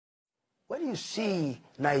When you see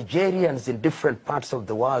Nigerians in different parts of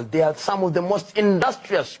the world, they are some of the most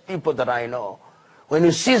industrious people that I know. When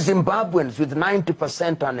you see Zimbabweans with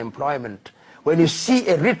 90% unemployment, when you see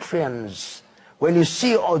Eritreans, when you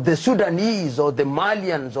see the Sudanese or the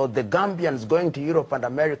Malians or the Gambians going to Europe and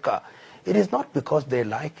America, it is not because they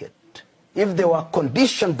like it. If there were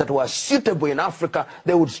conditions that were suitable in Africa,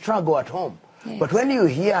 they would struggle at home. Yes. But when you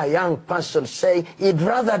hear a young person say, he'd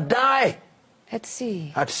rather die at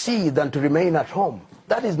sea than to remain at home,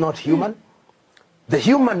 that is not human. The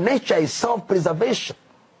human nature is self-preservation.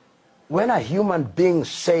 When a human being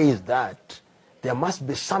says that, there must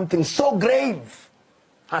be something so grave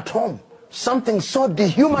at home, something so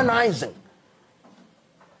dehumanizing.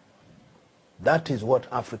 That is what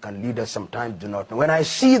African leaders sometimes do not know. When I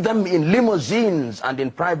see them in limousines and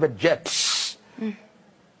in private jets,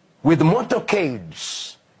 with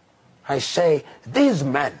motorcades, I say, these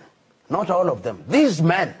men, not all of them, these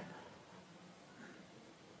men,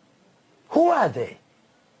 who are they?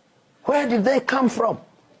 Where did they come from?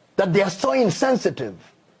 That they are so insensitive,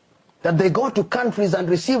 that they go to countries and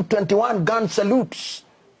receive 21 gun salutes,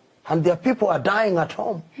 and their people are dying at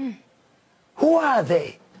home. Who are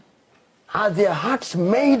they? Are their hearts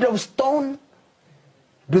made of stone?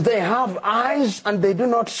 Do they have eyes and they do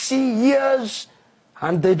not see, ears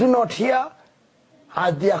and they do not hear?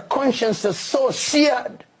 Are their consciences so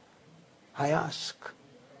seared? I ask.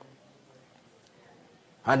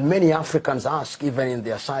 And many Africans ask, even in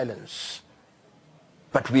their silence.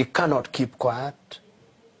 But we cannot keep quiet.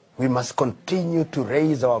 We must continue to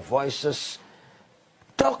raise our voices,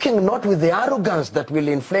 talking not with the arrogance that will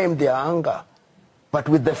inflame their anger, but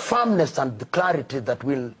with the firmness and the clarity that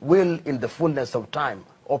will in the fullness of time,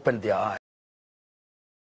 open their eyes.